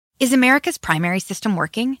Is America's primary system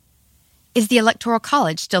working? Is the Electoral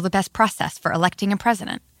College still the best process for electing a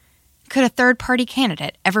president? Could a third-party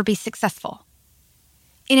candidate ever be successful?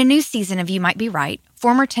 In a new season of You Might Be Right,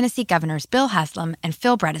 former Tennessee governors Bill Haslam and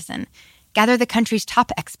Phil Bredesen gather the country's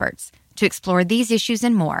top experts to explore these issues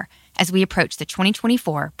and more as we approach the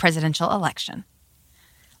 2024 presidential election.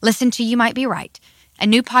 Listen to You Might Be Right, a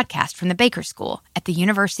new podcast from the Baker School at the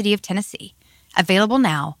University of Tennessee, available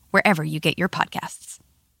now wherever you get your podcasts.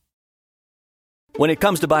 When it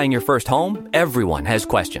comes to buying your first home, everyone has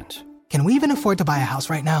questions. Can we even afford to buy a house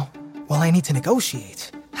right now? Well, I need to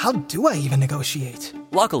negotiate. How do I even negotiate?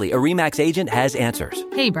 Luckily, a RE/MAX agent has answers.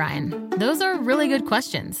 Hey, Brian, those are really good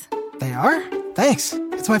questions. They are? Thanks.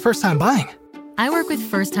 It's my first time buying. I work with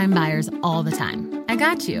first-time buyers all the time. I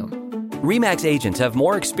got you. RE/MAX agents have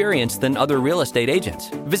more experience than other real estate agents.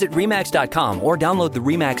 Visit RE/MAX.com or download the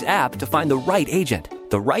RE/MAX app to find the right agent.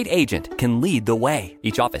 The right agent can lead the way.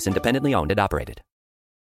 Each office independently owned and operated.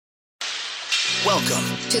 Welcome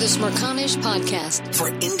to the Smirconish Podcast for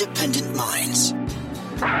independent minds.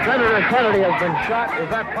 Senator Kennedy has been shot. Is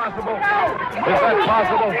that possible? Is that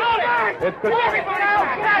possible? It could. Is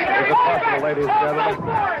it possible, ladies and gentlemen?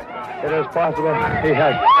 It is possible. He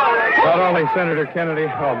has. Not only Senator Kennedy.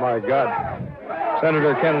 Oh my God.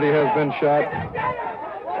 Senator Kennedy has been shot,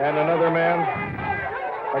 and another man,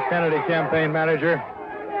 a Kennedy campaign manager,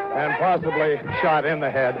 and possibly shot in the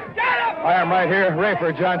head. I am right here.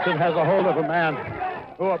 Rafer Johnson has a hold of a man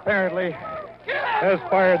who apparently has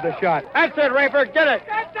fired the shot. That's it, Rafer. Get it.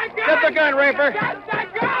 Get the gun, Rafer.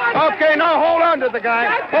 Okay, now hold on to the guy.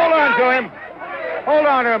 Hold on to him. Hold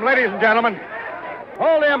on to him, ladies and gentlemen.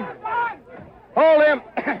 Hold him. Hold him.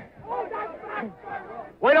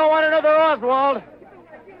 We don't want another Oswald.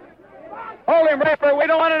 Hold him, Rafer. We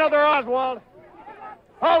don't want another Oswald.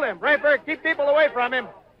 Hold him, Rafer. Keep people away from him.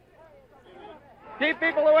 Keep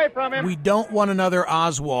people away from him. We don't want another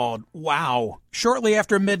Oswald. Wow. Shortly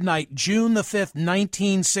after midnight, June the 5th,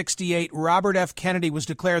 1968, Robert F. Kennedy was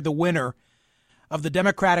declared the winner of the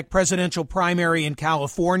Democratic presidential primary in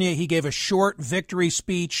California. He gave a short victory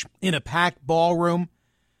speech in a packed ballroom,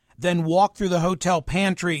 then walked through the hotel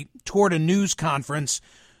pantry toward a news conference.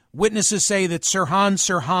 Witnesses say that Sirhan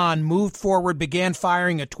Sirhan moved forward, began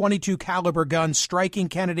firing a .22 caliber gun, striking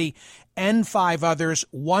Kennedy and 5 others.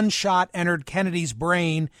 One shot entered Kennedy's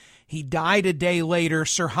brain. He died a day later.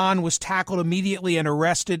 Sirhan was tackled immediately and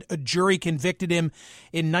arrested. A jury convicted him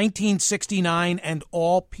in 1969, and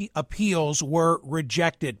all appeals were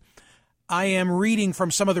rejected. I am reading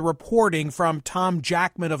from some of the reporting from Tom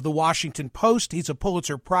Jackman of the Washington Post. He's a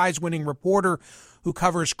Pulitzer Prize-winning reporter who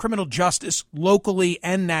covers criminal justice locally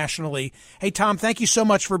and nationally. Hey, Tom, thank you so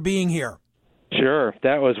much for being here. Sure.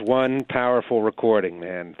 That was one powerful recording,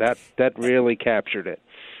 man. That really captured it.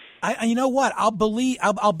 You know what? I'll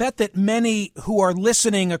bet that many who are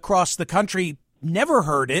listening across the country never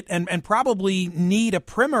heard it and probably need a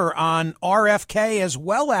primer on RFK as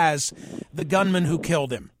well as the gunman who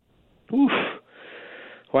killed him. Oof.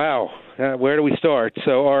 Wow. Where do we start?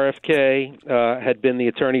 So RFK had been the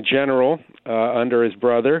Attorney General under his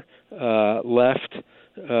brother, left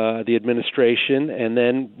the administration, and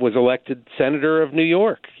then was elected Senator of New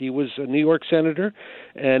York. He was a New York Senator,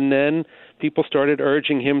 and then people started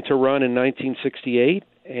urging him to run in 1968,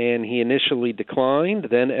 and he initially declined.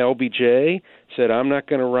 Then LBJ said, I'm not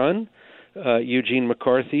going to run. Eugene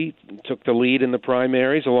McCarthy took the lead in the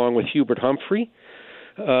primaries along with Hubert Humphrey.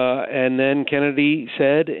 And then Kennedy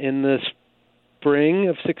said in the spring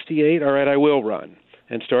of 68, all right, I will run,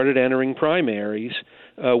 and started entering primaries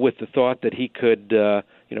with the thought that he could,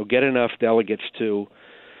 get enough delegates to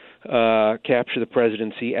capture the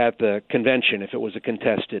presidency at the convention if it was a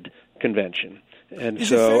contested convention. And is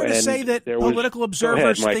so, it fair to say that political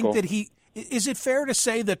observers think that he? Is it fair to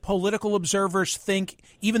say that political observers think,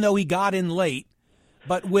 even though he got in late,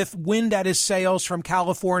 but with wind at his sails from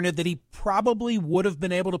California, that he probably would have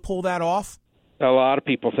been able to pull that off? A lot of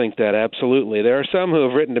people think that, absolutely. There are some who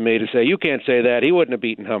have written to me to say, you can't say that. He wouldn't have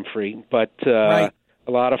beaten Humphrey. But right.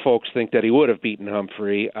 A lot of folks think that he would have beaten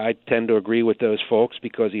Humphrey. I tend to agree with those folks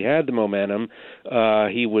because he had the momentum.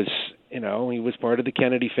 He was part of the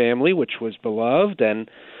Kennedy family, which was beloved, and,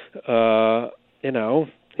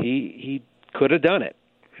 he could have done it.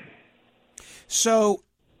 So,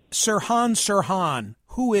 Sirhan Sirhan,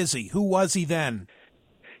 who is he? Who was he then?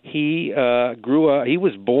 He grew up. He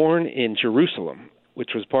was born in Jerusalem,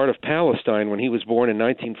 which was part of Palestine when he was born in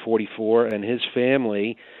 1944, and his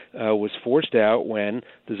family was forced out when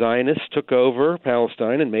the Zionists took over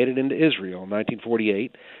Palestine and made it into Israel in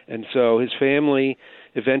 1948. And so his family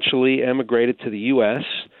eventually emigrated to the U.S.,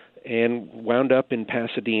 and wound up in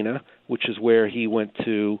Pasadena, which is where he went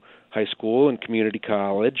to high school and community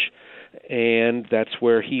college. And that's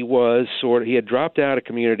where he was he had dropped out of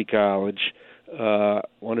community college.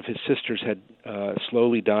 One of his sisters had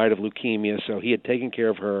slowly died of leukemia, so he had taken care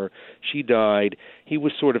of her. She died. He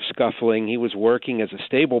was sort of scuffling. He was working as a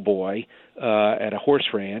stable boy at a horse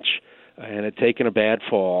ranch and had taken a bad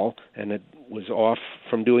fall and was off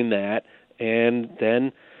from doing that. And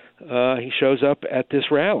then he shows up at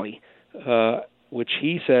this rally, which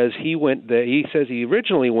he says he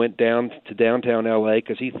originally went down to downtown L.A.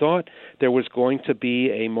 because he thought there was going to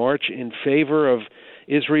be a march in favor of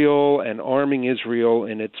Israel and arming Israel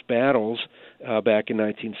in its battles back in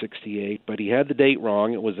 1968, but he had the date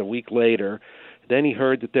wrong. It was a week later. Then he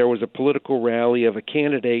heard that there was a political rally of a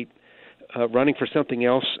candidate running for something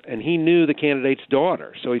else, and he knew the candidate's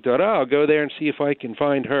daughter. So he thought, I'll go there and see if I can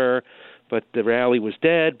find her. But the rally was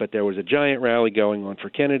dead, but there was a giant rally going on for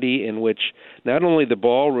Kennedy in which not only the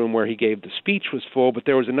ballroom where he gave the speech was full, but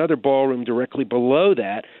there was another ballroom directly below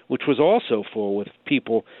that, which was also full with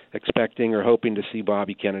people expecting or hoping to see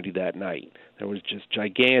Bobby Kennedy that night. There was just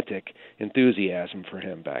gigantic enthusiasm for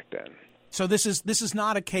him back then. So this is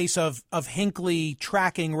not a case of Hinckley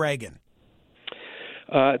tracking Reagan.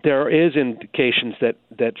 There is indications that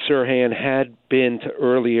Sirhan had been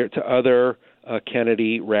to other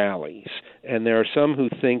Kennedy rallies, and there are some who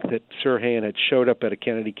think that Sirhan had showed up at a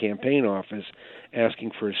Kennedy campaign office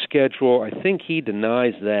asking for a schedule. I think he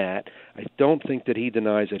denies that. I don't think that he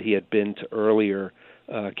denies that he had been to earlier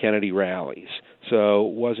Kennedy rallies. So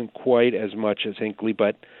it wasn't quite as much as Hinckley,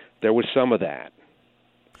 but there was some of that.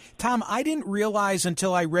 Tom, I didn't realize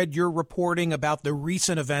until I read your reporting about the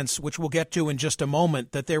recent events, which we'll get to in just a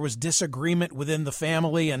moment, that there was disagreement within the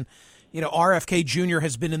family. And, RFK Jr.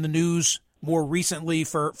 has been in the news more recently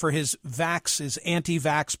for his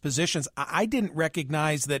anti-vax positions. I didn't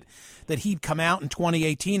recognize that he'd come out in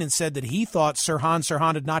 2018 and said that he thought Sirhan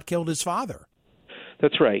Sirhan had not killed his father.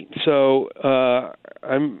 That's right. So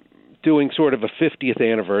I'm doing sort of a 50th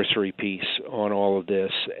anniversary piece on all of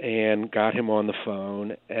this and got him on the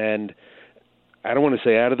phone. And I don't want to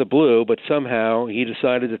say out of the blue, but somehow he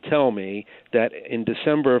decided to tell me that in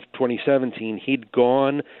December of 2017, he'd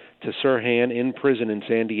gone to Sirhan in prison in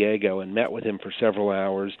San Diego and met with him for several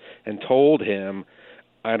hours and told him,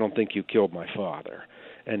 I don't think you killed my father.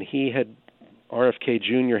 And RFK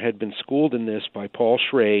Jr. had been schooled in this by Paul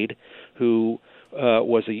Schrade, who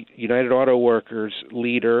was a United Auto Workers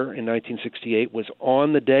leader in 1968, was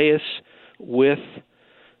on the dais with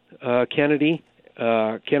Kennedy.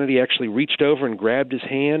 Kennedy actually reached over and grabbed his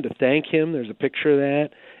hand to thank him. There's a picture of that.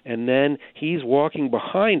 And then he's walking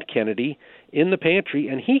behind Kennedy in the pantry,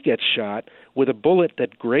 and he gets shot with a bullet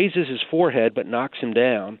that grazes his forehead but knocks him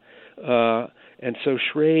down. And so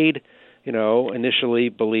Schrade, initially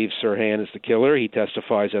believes Sirhan is the killer. He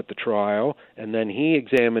testifies at the trial, and then he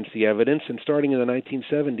examines the evidence, and starting in the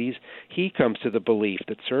 1970s, he comes to the belief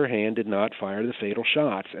that Sirhan did not fire the fatal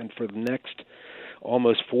shots. And for the next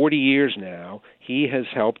almost 40 years now, he has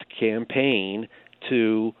helped campaign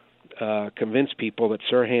to convince people that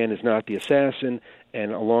Sirhan is not the assassin,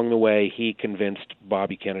 and along the way, he convinced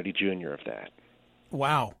Bobby Kennedy Jr. of that.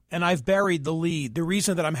 Wow. And I've buried the lead. The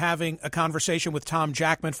reason that I'm having a conversation with Tom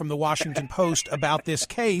Jackman from the Washington Post about this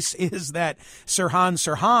case is that Sirhan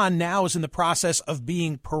Sirhan now is in the process of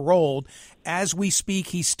being paroled. As we speak,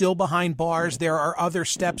 he's still behind bars. There are other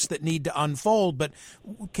steps that need to unfold. But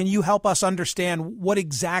can you help us understand what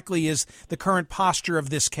exactly is the current posture of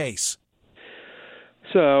this case?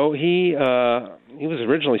 So he was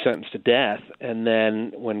originally sentenced to death, and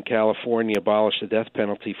then when California abolished the death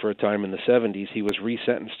penalty for a time in the 70s, he was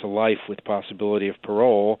resentenced to life with possibility of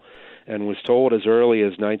parole, and was told as early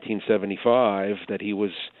as 1975 that he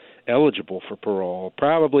was eligible for parole,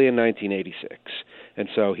 probably in 1986. And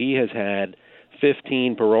so he has had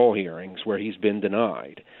 15 parole hearings where he's been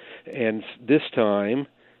denied. And this time,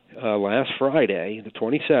 last Friday, the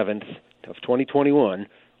 27th of 2021,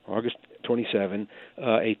 August 27,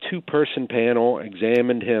 a two-person panel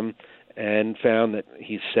examined him and found that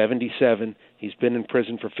he's 77. He's been in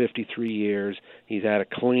prison for 53 years. He's had a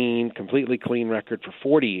completely clean record for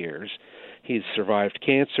 40 years. He's survived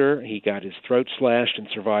cancer. He got his throat slashed and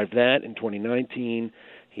survived that in 2019.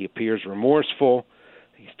 He appears remorseful.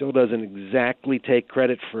 He still doesn't exactly take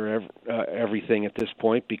credit for everything at this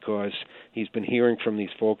point because he's been hearing from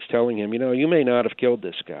these folks telling him, you may not have killed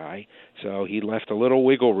this guy. So he left a little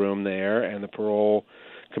wiggle room there, and the parole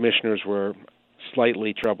commissioners were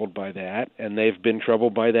slightly troubled by that, and they've been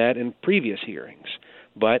troubled by that in previous hearings.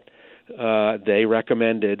 But they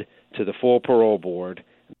recommended to the full parole board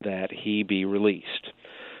that he be released.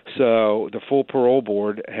 So the full parole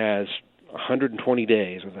board has 120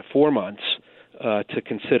 days, or 4 months, to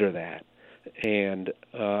consider that. And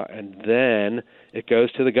then it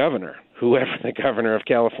goes to the governor, whoever the governor of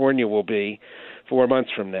California will be 4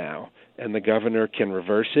 months from now. And the governor can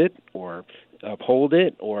reverse it or uphold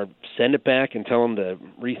it or send it back and tell them to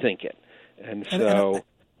rethink it. And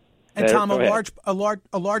Tom, a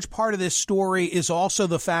large part of this story is also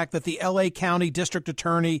the fact that the L.A. County District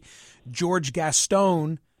Attorney George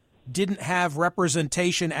Gaston didn't have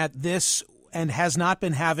representation at this and has not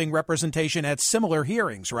been having representation at similar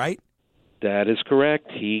hearings, right? That is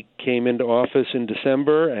correct. He came into office in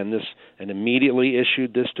December and immediately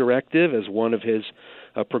issued this directive as one of his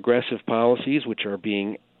progressive policies, which are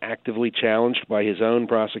being actively challenged by his own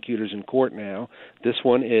prosecutors in court now. This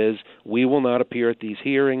one is, we will not appear at these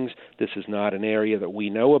hearings. This is not an area that we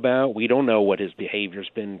know about. We don't know what his behavior's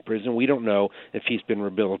been in prison. We don't know if he's been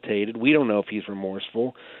rehabilitated. We don't know if he's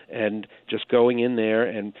remorseful. And just going in there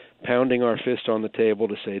and pounding our fist on the table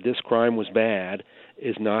to say this crime was bad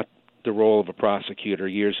is not the role of a prosecutor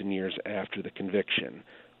years and years after the conviction.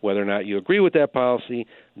 Whether or not you agree with that policy,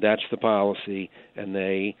 that's the policy, and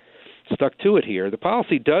they stuck to it here. The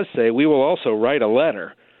policy does say we will also write a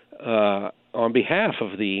letter on behalf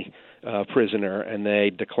of the prisoner, and they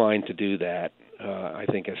declined to do that, I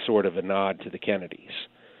think, as sort of a nod to the Kennedys.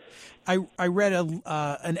 I read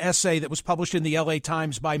an essay that was published in the L.A.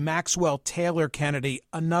 Times by Maxwell Taylor Kennedy,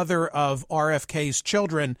 another of RFK's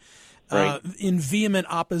children, right, in vehement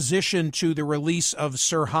opposition to the release of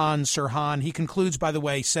Sirhan Sirhan. He concludes, by the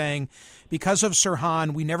way, saying, because of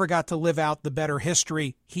Sirhan, we never got to live out the better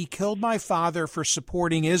history. He killed my father for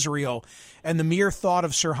supporting Israel, and the mere thought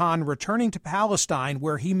of Sirhan returning to Palestine,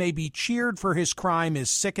 where he may be cheered for his crime, is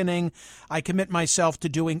sickening. I commit myself to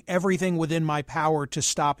doing everything within my power to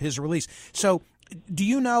stop his release. So, do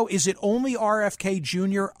you know, is it only RFK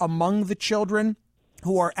Jr. among the children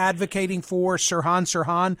who are advocating for Sirhan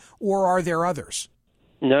Sirhan, or are there others?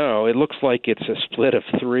 No, it looks like it's a split of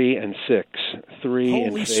 3 and 6. 3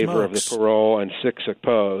 Holy in favor smokes. of the parole and 6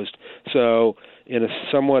 opposed. So in a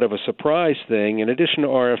somewhat of a surprise thing, in addition to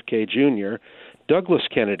RFK Jr., Douglas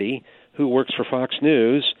Kennedy, who works for Fox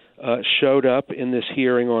News, showed up in this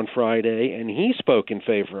hearing on Friday, and he spoke in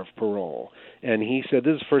favor of parole. And he said,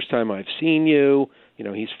 this is the first time I've seen you. You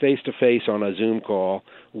know, he's face-to-face on a Zoom call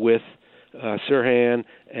with Sirhan,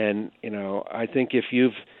 and, you know, I think if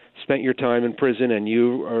you've spent your time in prison and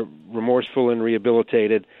you are remorseful and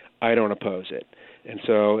rehabilitated, I don't oppose it. And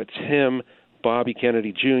so it's him, Bobby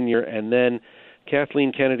Kennedy Jr., and then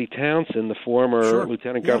Kathleen Kennedy Townsend, the former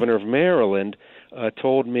lieutenant governor of Maryland,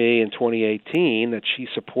 told me in 2018 that she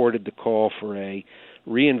supported the call for a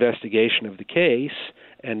reinvestigation of the case,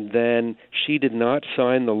 and then she did not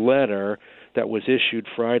sign the letter that was issued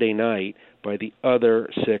Friday night by the other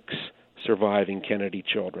 6 surviving Kennedy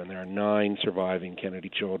children. There are 9 surviving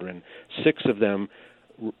Kennedy children. 6 of them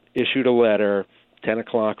issued a letter 10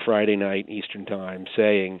 o'clock Friday night Eastern Time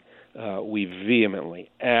saying we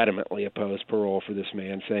vehemently, adamantly oppose parole for this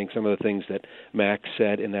man, saying some of the things that Max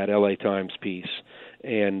said in that L.A. Times piece.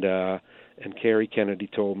 And Carrie Kennedy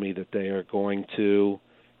told me that they are going to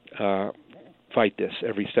fight this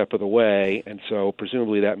every step of the way, and so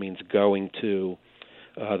presumably that means going to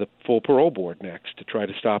the full parole board next to try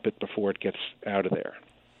to stop it before it gets out of there.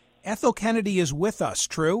 Ethel Kennedy is with us,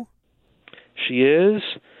 true? She is,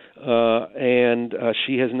 and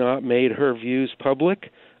she has not made her views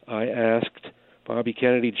public. I asked Bobby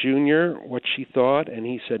Kennedy Jr. what she thought, and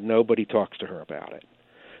he said nobody talks to her about it.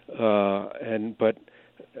 But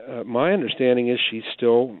my understanding is she's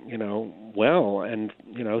still, well and,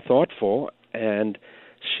 thoughtful, and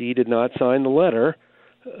she did not sign the letter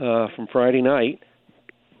from Friday night.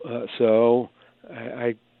 So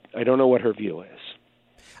I don't know what her view is.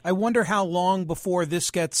 I wonder how long before this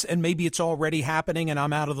gets, and maybe it's already happening and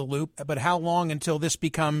I'm out of the loop, but how long until this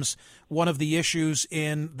becomes one of the issues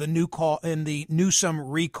in the Newsom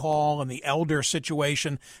recall and the Elder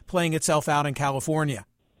situation playing itself out in California?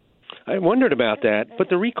 I wondered about that, but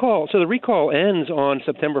the recall ends on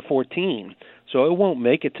September 14, so it won't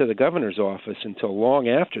make it to the governor's office until long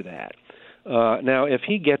after that. Now, if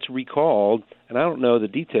he gets recalled, and I don't know the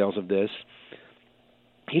details of this,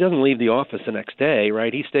 he doesn't leave the office the next day,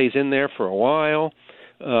 right? He stays in there for a while.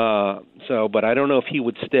 But I don't know if he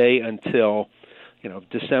would stay until,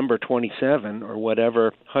 December 27 or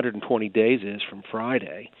whatever 120 days is from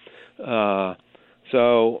Friday. But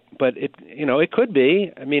it could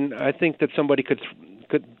be. I mean, I think that somebody could.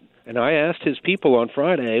 And I asked his people on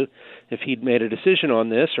Friday if he'd made a decision on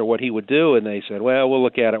this or what he would do, and they said, "Well, we'll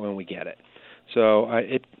look at it when we get it." So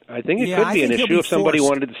I think it could be an issue if somebody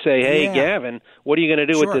wanted to say, hey, Gavin, what are you going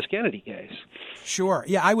to do with this Kennedy case? Sure.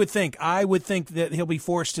 Yeah, I would think that he'll be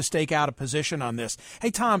forced to stake out a position on this. Hey,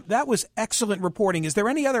 Tom, that was excellent reporting. Is there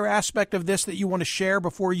any other aspect of this that you want to share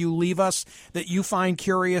before you leave us that you find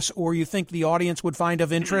curious or you think the audience would find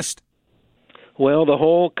of interest? Well, the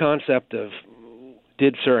whole concept of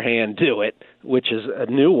did Sirhan do it, which is a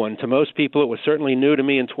new one to most people. It was certainly new to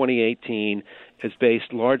me in 2018. Is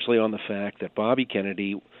based largely on the fact that Bobby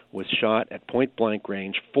Kennedy was shot at point-blank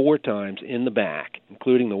range 4 times in the back,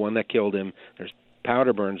 including the one that killed him. There's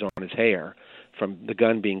powder burns on his hair from the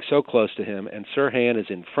gun being so close to him, and Sirhan is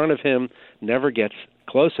in front of him, never gets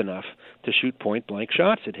close enough to shoot point-blank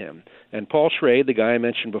shots at him. And Paul Schrade, the guy I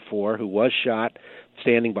mentioned before, who was shot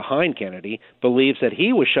standing behind Kennedy, believes that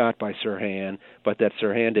he was shot by Sirhan, but that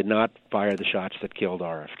Sirhan did not fire the shots that killed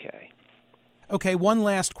RFK. Okay, one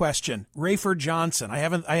last question. Rayford Johnson. I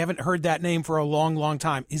haven't heard that name for a long, long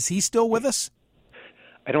time. Is he still with us?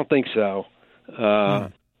 I don't think so.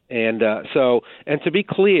 And to be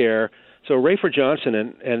clear, so Rayford Johnson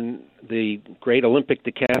and the great Olympic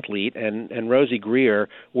decathlete and Rosie Greer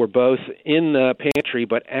were both in the pantry,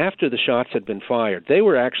 but after the shots had been fired, they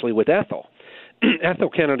were actually with Ethel. Ethel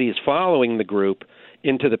Kennedy is following the group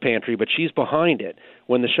into the pantry, but she's behind it.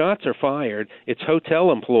 When the shots are fired, it's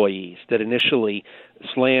hotel employees that initially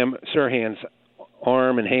slam Sirhan's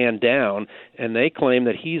arm and hand down, and they claim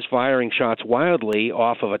that he's firing shots wildly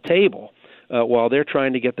off of a table while they're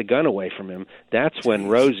trying to get the gun away from him. That's when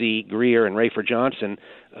Rosie Greer and Rayford Johnson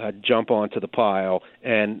jump onto the pile,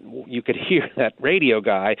 and you could hear that radio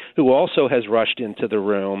guy who also has rushed into the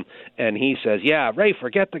room, and he says, yeah,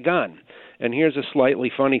 Rayford, get the gun. And here's a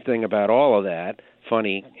slightly funny thing about all of that,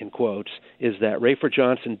 funny in quotes, is that Rayford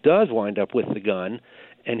Johnson does wind up with the gun,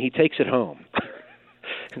 and he takes it home.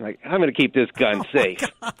 Like, I'm going to keep this gun safe.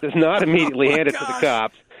 Does not immediately hand it to the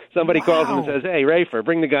cops. Somebody calls him and says, hey, Rayford,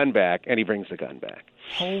 bring the gun back, and he brings the gun back.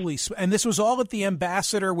 And this was all at the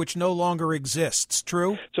Ambassador, which no longer exists,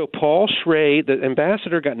 true? So Paul Schrade, the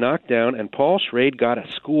Ambassador got knocked down, and Paul Schrade got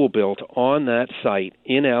a school built on that site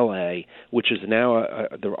in L.A., which is now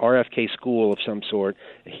the RFK school of some sort.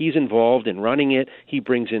 He's involved in running it. He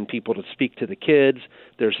brings in people to speak to the kids.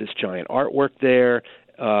 There's this giant artwork there.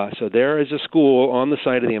 So there is a school on the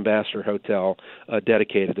site of the Ambassador Hotel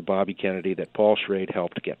dedicated to Bobby Kennedy that Paul Schrade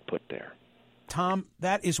helped get put there. Tom,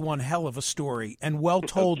 that is one hell of a story and well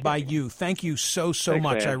told by you. Thank you so Thanks,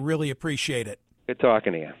 much. man. I really appreciate it. Good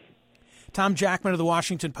talking to you. Tom Jackman of the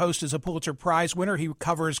Washington Post is a Pulitzer Prize winner. He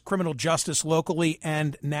covers criminal justice locally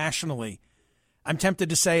and nationally. I'm tempted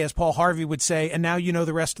to say, as Paul Harvey would say, and now you know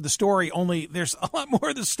the rest of the story, only there's a lot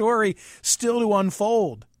more of the story still to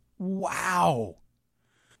unfold. Wow.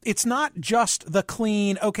 It's not just the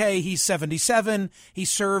clean, okay, he's 77, he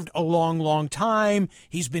served a long, long time,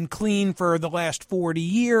 he's been clean for the last 40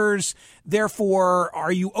 years, therefore,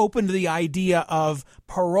 are you open to the idea of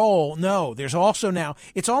parole? No, there's also now,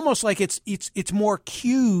 it's almost like it's more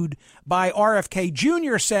cued by RFK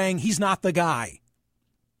Jr. saying he's not the guy.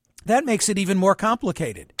 That makes it even more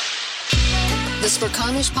complicated. The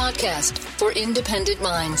Smirconish Podcast for independent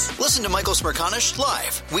minds. Listen to Michael Smirconish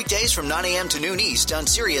live weekdays from 9 a.m. to noon East on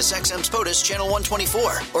Sirius XM's POTUS Channel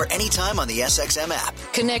 124 or anytime on the SXM app.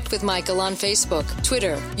 Connect with Michael on Facebook,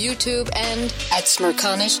 Twitter, YouTube, and at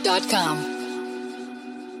smirconish.com.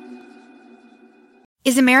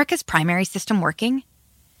 Is America's primary system working?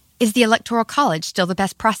 Is the Electoral College still the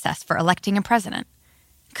best process for electing a president?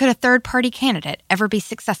 Could a third-party candidate ever be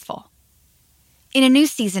successful? In a new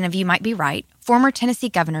season of You Might Be Right, former Tennessee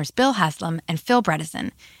governors Bill Haslam and Phil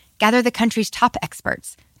Bredesen gather the country's top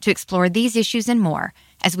experts to explore these issues and more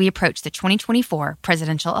as we approach the 2024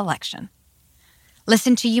 presidential election.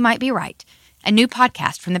 Listen to You Might Be Right, a new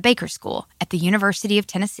podcast from the Baker School at the University of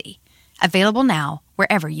Tennessee, available now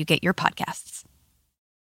wherever you get your podcasts.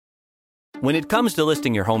 When it comes to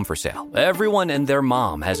listing your home for sale, everyone and their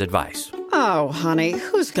mom has advice. Oh, honey,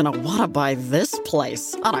 who's going to want to buy this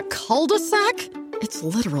place? On a cul-de-sac? It's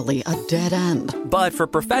literally a dead end. But for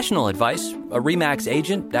professional advice, a RE/MAX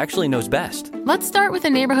agent actually knows best. Let's start with a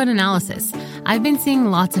neighborhood analysis. I've been seeing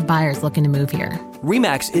lots of buyers looking to move here.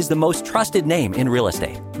 RE/MAX is the most trusted name in real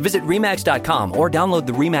estate. Visit RE/MAX.com or download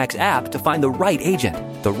the RE/MAX app to find the right agent.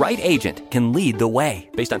 The right agent can lead the way.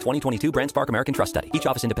 Based on 2022 BrandSpark American Trust Study. Each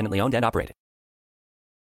office independently owned and operated.